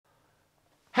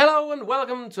Hello and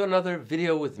welcome to another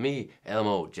video with me,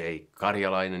 Elmo J.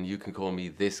 Karjalainen. You can call me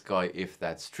this guy if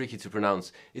that's tricky to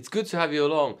pronounce. It's good to have you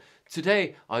along.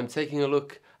 Today I'm taking a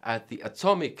look at the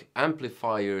Atomic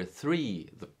Amplifire 3,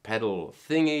 the pedal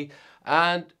thingy,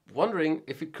 and wondering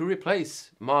if it could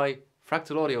replace my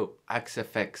Fractal Audio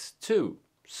Axe-FX 2.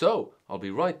 So I'll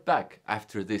be right back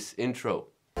after this intro.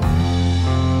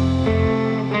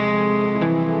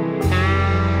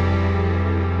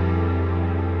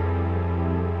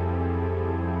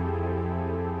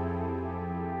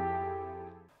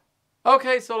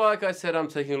 Okay, so like I said, I'm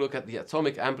taking a look at the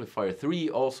Atomic Amplifire 3,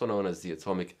 also known as the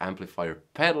Atomic Amplifier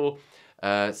pedal.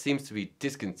 Seems to be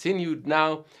discontinued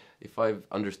now, if I've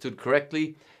understood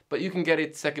correctly, but you can get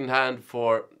it secondhand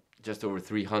for just over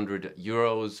 300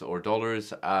 euros or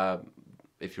dollars,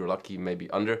 if you're lucky, maybe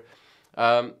under.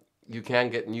 You can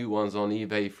get new ones on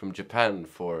eBay from Japan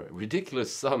for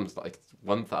ridiculous sums, like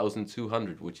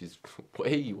 1,200, which is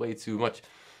way too much.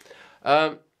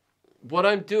 What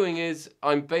I'm doing is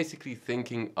I'm basically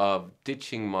thinking of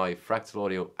ditching my Fractal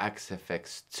Audio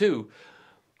Axe-FX 2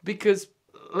 because,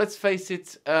 let's face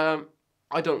it, I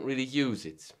don't really use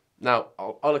it. Now,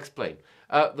 I'll explain.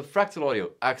 The Fractal Audio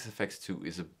Axe-FX 2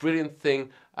 is a brilliant thing,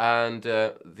 and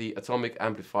the Atomic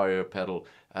Amplifier pedal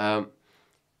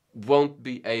won't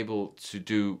be able to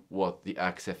do what the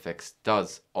Axe-FX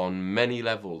does on many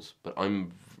levels, but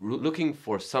I'm looking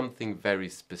for something very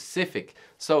specific.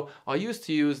 So I used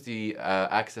to use the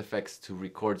Axe-FX to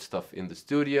record stuff in the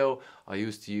studio. I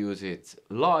used to use it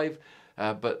live,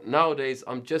 but nowadays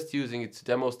I'm just using it to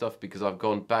demo stuff because I've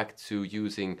gone back to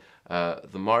using the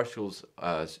Marshalls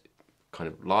kind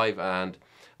of live, and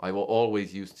I will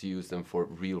always used to use them for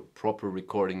real proper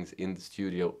recordings in the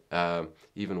studio,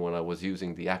 even when I was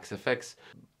using the Axe-FX.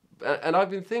 And I've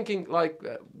been thinking, like,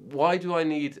 why do I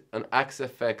need an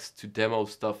Axe-FX to demo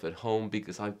stuff at home?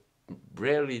 Because I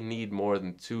rarely need more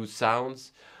than 2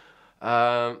 sounds.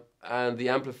 And the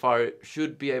amplifier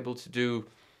should be able to do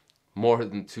more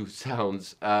than 2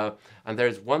 sounds. And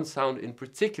there's one sound in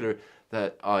particular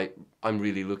that I'm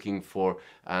really looking for,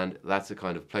 and that's a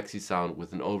kind of plexi sound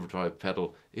with an overdrive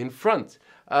pedal in front.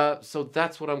 So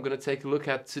that's what I'm going to take a look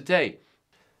at today.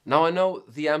 Now, I know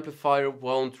the amplifier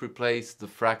won't replace the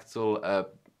Fractal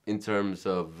in terms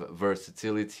of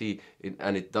versatility,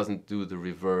 and it doesn't do the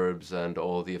reverbs and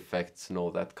all the effects and all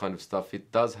that kind of stuff.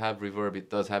 It does have reverb, it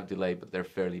does have delay, but they're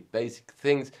fairly basic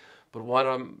things. But what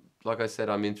like I said,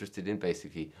 I'm interested in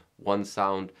basically one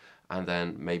sound, and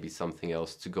then maybe something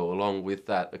else to go along with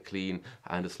that, a clean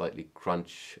and a slightly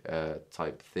crunch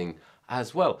type thing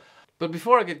as well. But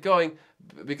before I get going,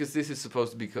 because this is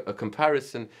supposed to be a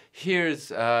comparison, here's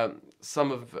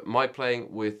some of my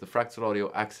playing with the Fractal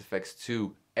Audio Axe-FX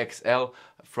 2 XL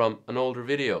from an older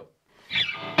video.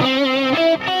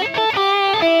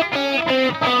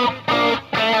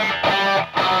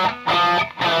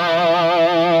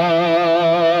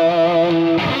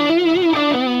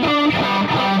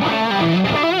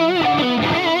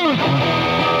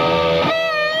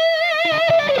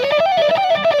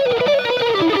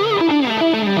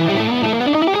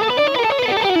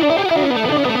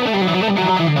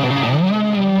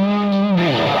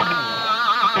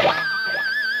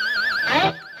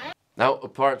 Now,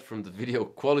 apart from the video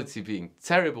quality being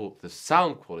terrible, the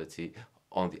sound quality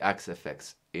on the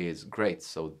Axe-FX is great.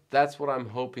 So that's what I'm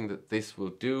hoping that this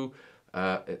will do,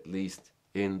 at least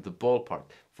in the ballpark.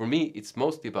 For me, it's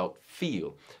mostly about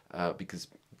feel, because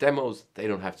demos, they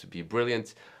don't have to be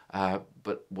brilliant,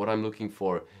 but what I'm looking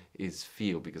for is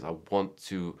feel, because I want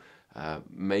to I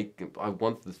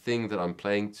want the thing that I'm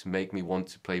playing to make me want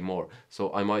to play more.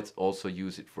 So I might also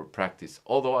use it for practice,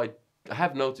 although I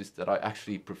have noticed that I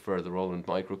actually prefer the Roland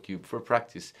Microcube for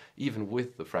practice, even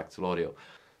with the Fractal Audio.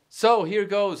 So here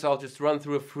goes. I'll just run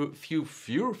through a few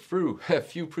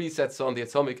presets on the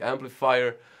Atomic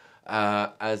Amplifier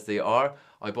as they are.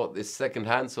 I bought this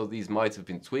secondhand, so these might have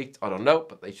been tweaked. I don't know,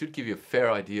 but they should give you a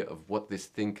fair idea of what this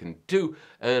thing can do.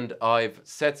 And I've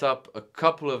set up a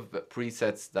couple of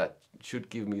presets that should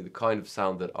give me the kind of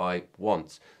sound that I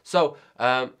want. So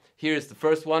here's the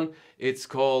first one. It's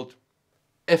called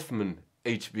Fman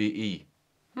HBE.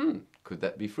 Could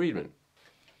that be Friedman?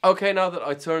 Okay, now that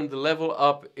I turned the level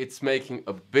up, it's making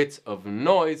a bit of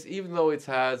noise, even though it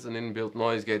has an inbuilt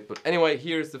noise gate. But anyway,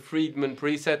 here's the Friedman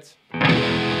preset.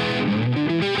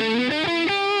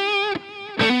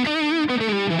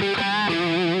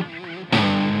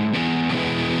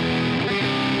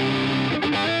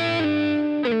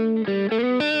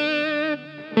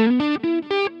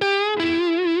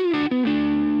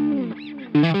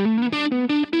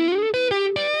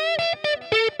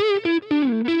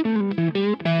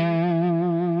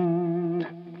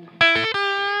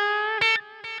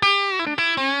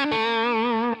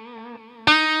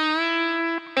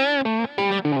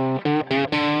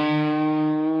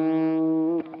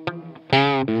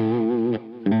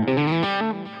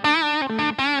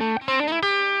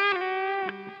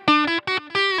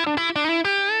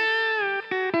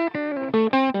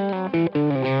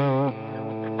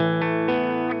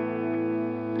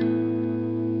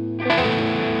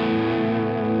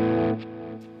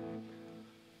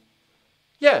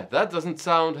 Yeah, that doesn't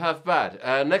sound half bad.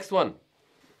 Next one.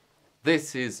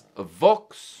 This is a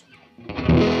Vox.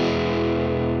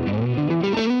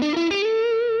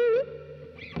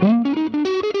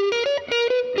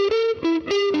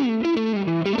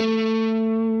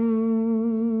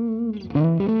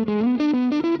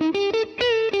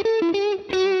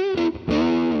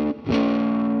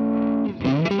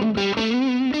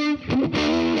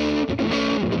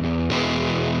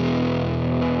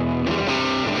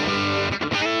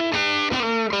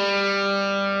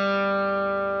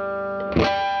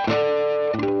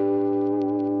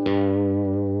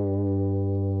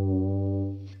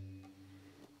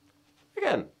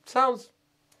 Again, sounds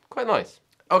quite nice.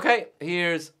 Okay,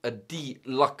 here's a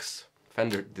Deluxe,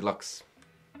 Fender Deluxe.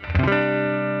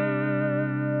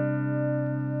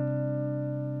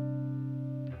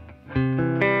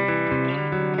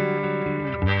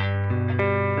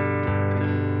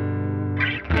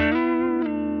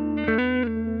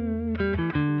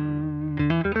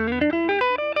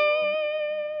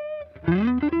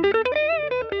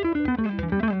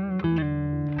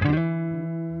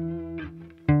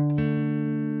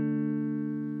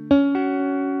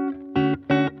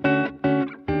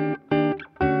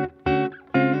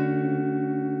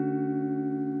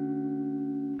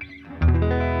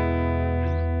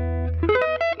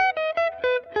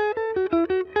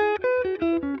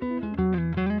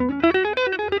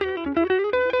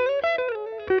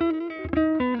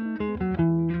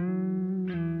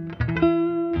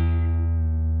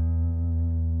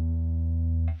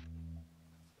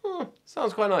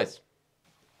 Sounds quite nice.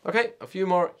 Okay, a few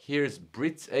more. Here's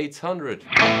Brits 800.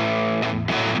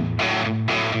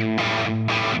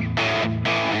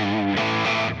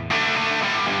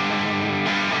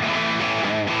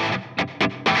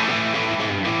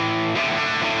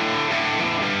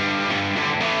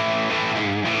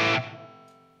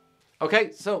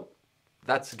 Okay, so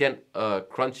that's again a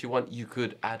crunchy one. You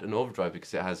could add an overdrive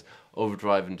because it has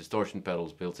overdrive and distortion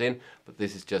pedals built in, but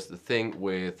this is just the thing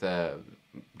with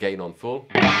gain on full.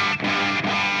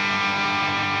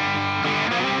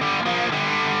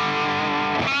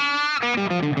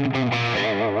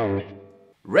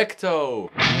 Recto.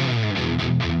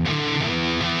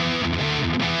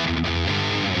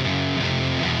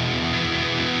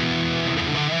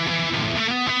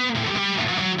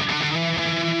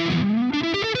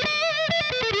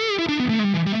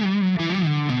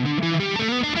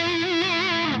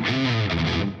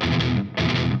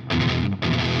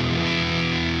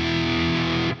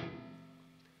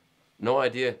 No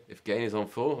idea if gain is on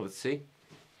full, let's see.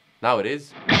 Now it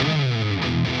is.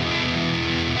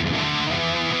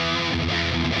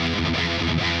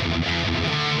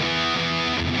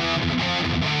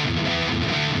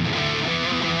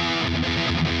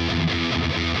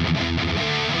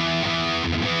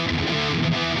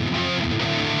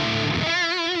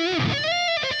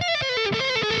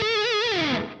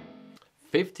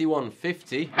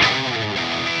 $51.50.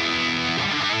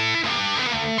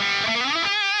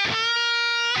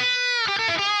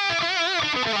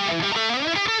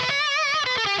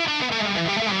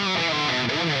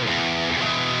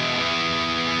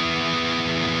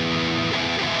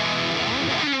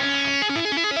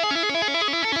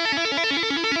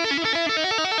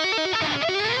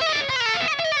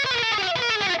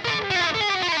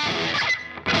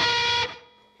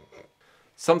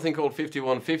 Something called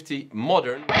 5150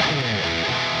 Modern.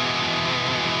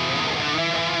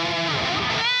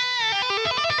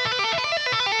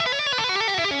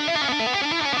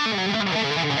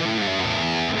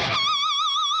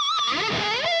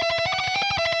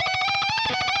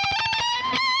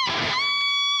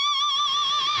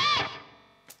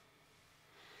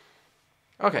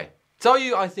 Okay, so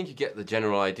I think you get the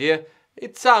general idea.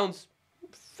 It sounds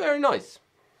very nice.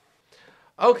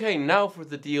 Okay, now for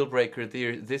the deal breaker.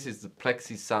 This is the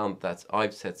plexi sound that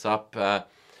I've set up,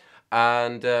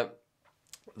 and the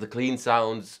clean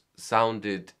sounds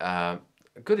sounded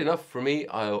good enough for me.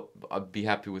 I'd be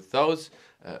happy with those.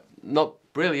 Not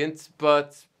brilliant,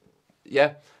 but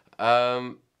yeah,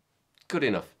 good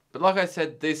enough. But like I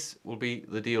said, this will be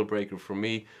the deal breaker for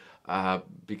me.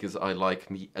 Because I like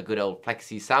me a good old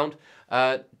plexi sound.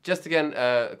 Just again,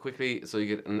 quickly, so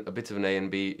you get a bit of an A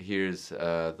and B, here's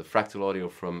the Fractal audio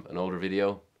from an older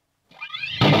video.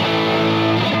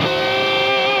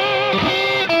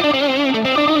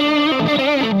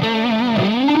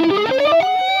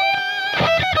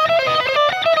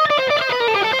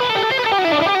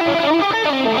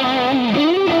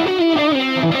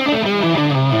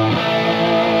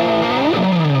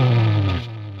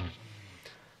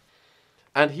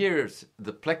 And here's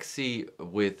the plexi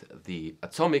with the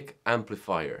Atomic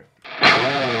Amplifier.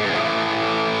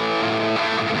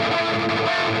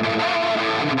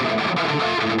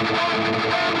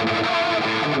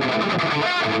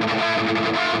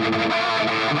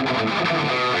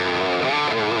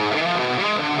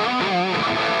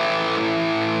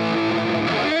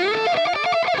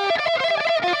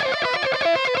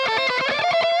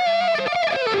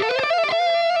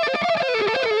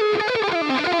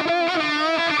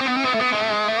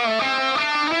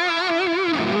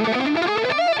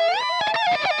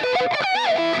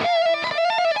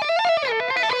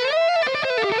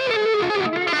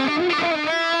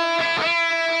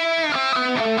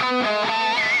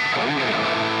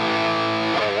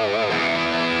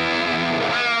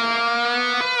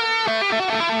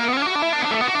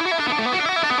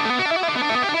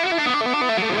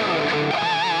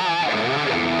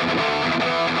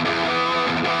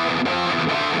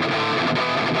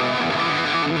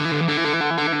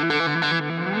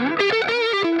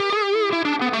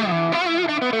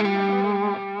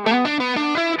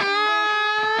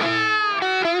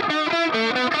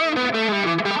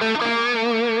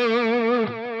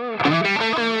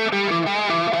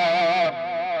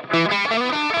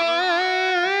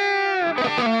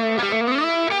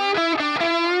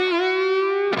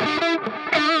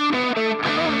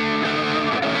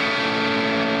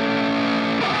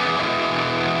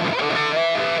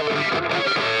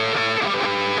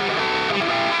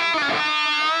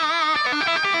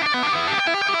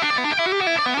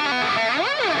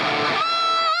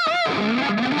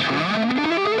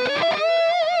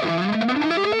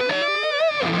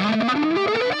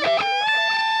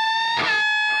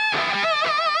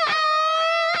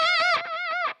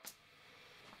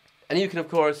 And you can of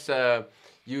course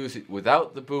use it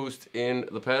without the boost in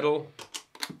the pedal.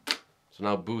 So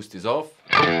now boost is off.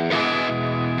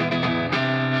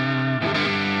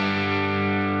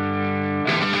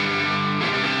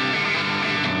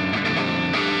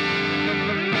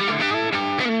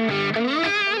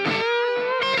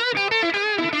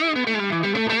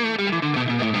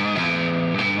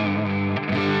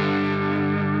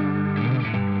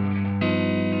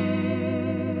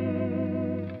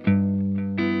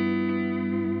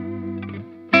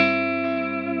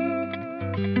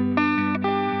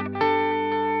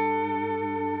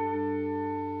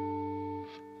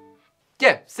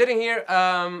 Yeah, sitting here,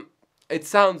 it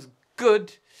sounds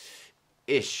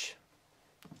good-ish.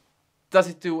 Does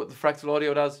it do what the Fractal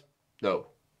audio does? No.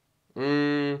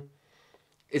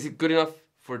 Is it good enough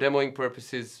for demoing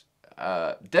purposes?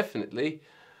 Definitely.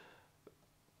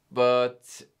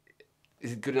 But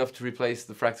is it good enough to replace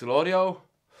the Fractal audio?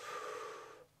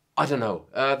 I don't know.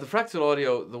 The Fractal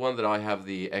audio, the one that I have,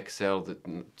 the XL, the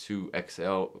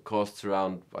 2XL, costs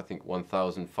around, I think,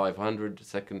 1,500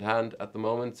 second hand at the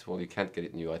moment. Well, you can't get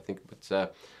it new, I think,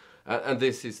 but and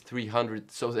this is 300,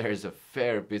 so there's a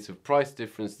fair bit of price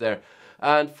difference there.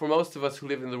 And for most of us who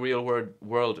live in the real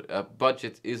world,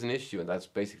 budget is an issue, and that's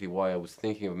basically why I was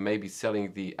thinking of maybe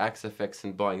selling the Axe-FX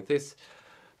and buying this.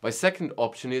 My second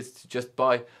option is to just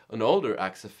buy an older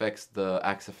Axe-FX, the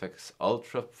Axe-FX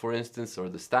Ultra, for instance, or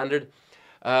the Standard.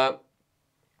 And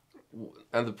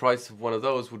the price of one of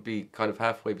those would be kind of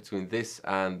halfway between this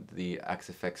and the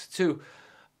Axe-FX 2.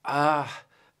 And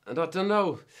I don't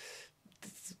know.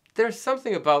 There's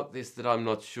something about this that I'm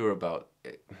not sure about.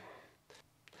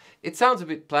 It sounds a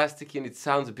bit plasticky and it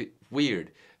sounds a bit weird.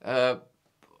 I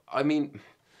mean,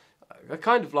 I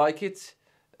kind of like it.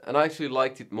 And I actually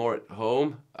liked it more at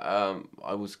home.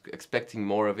 I was expecting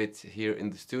more of it here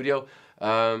in the studio.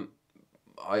 The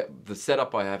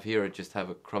setup I have here, I just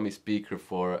have a crummy speaker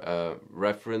for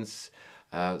reference,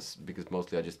 because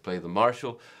mostly I just play the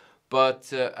Marshall.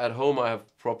 But at home I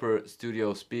have proper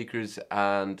studio speakers,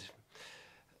 and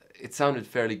it sounded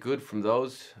fairly good from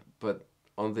those. But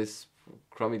on this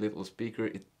crummy little speaker,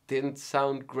 it didn't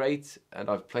sound great. And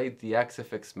I've played the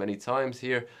Axe-FX many times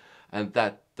here, and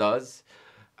that does.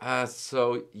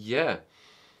 So yeah,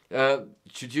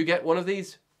 should you get one of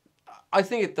these? I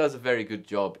think it does a very good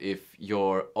job if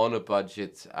you're on a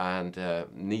budget and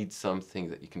need something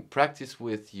that you can practice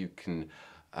with, you can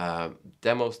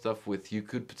demo stuff with. You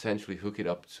could potentially hook it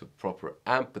up to a proper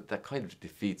amp, but that kind of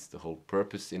defeats the whole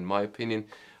purpose in my opinion.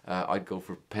 I'd go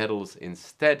for pedals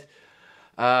instead.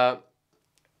 And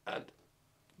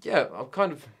yeah,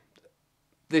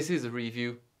 this is a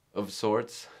review of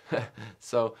sorts.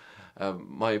 So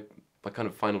my kind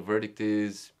of final verdict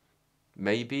is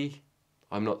maybe.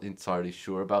 I'm not entirely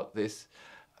sure about this.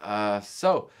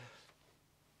 So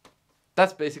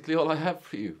that's basically all I have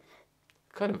for you.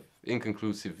 Kind of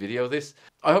inconclusive video this.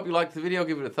 I hope you liked the video.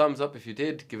 Give it a thumbs up if you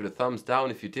did. Give it a thumbs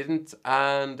down if you didn't.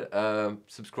 And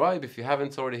subscribe if you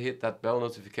haven't already. Hit that bell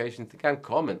notification thing and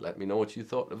comment. Let me know what you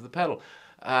thought of the pedal.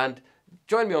 And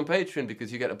join me on Patreon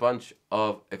because you get a bunch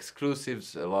of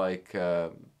exclusives like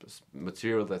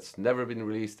material that's never been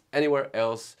released anywhere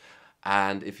else.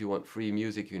 And if you want free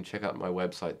music, you can check out my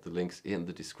website. The link's in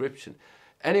the description.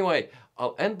 Anyway,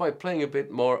 I'll end by playing a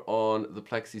bit more on the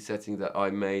plexi setting that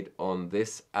I made on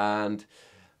this and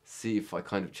see if I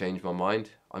kind of change my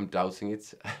mind. I'm doubting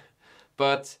it.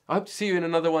 But I hope to see you in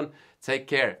another one. Take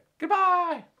care.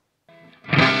 Goodbye!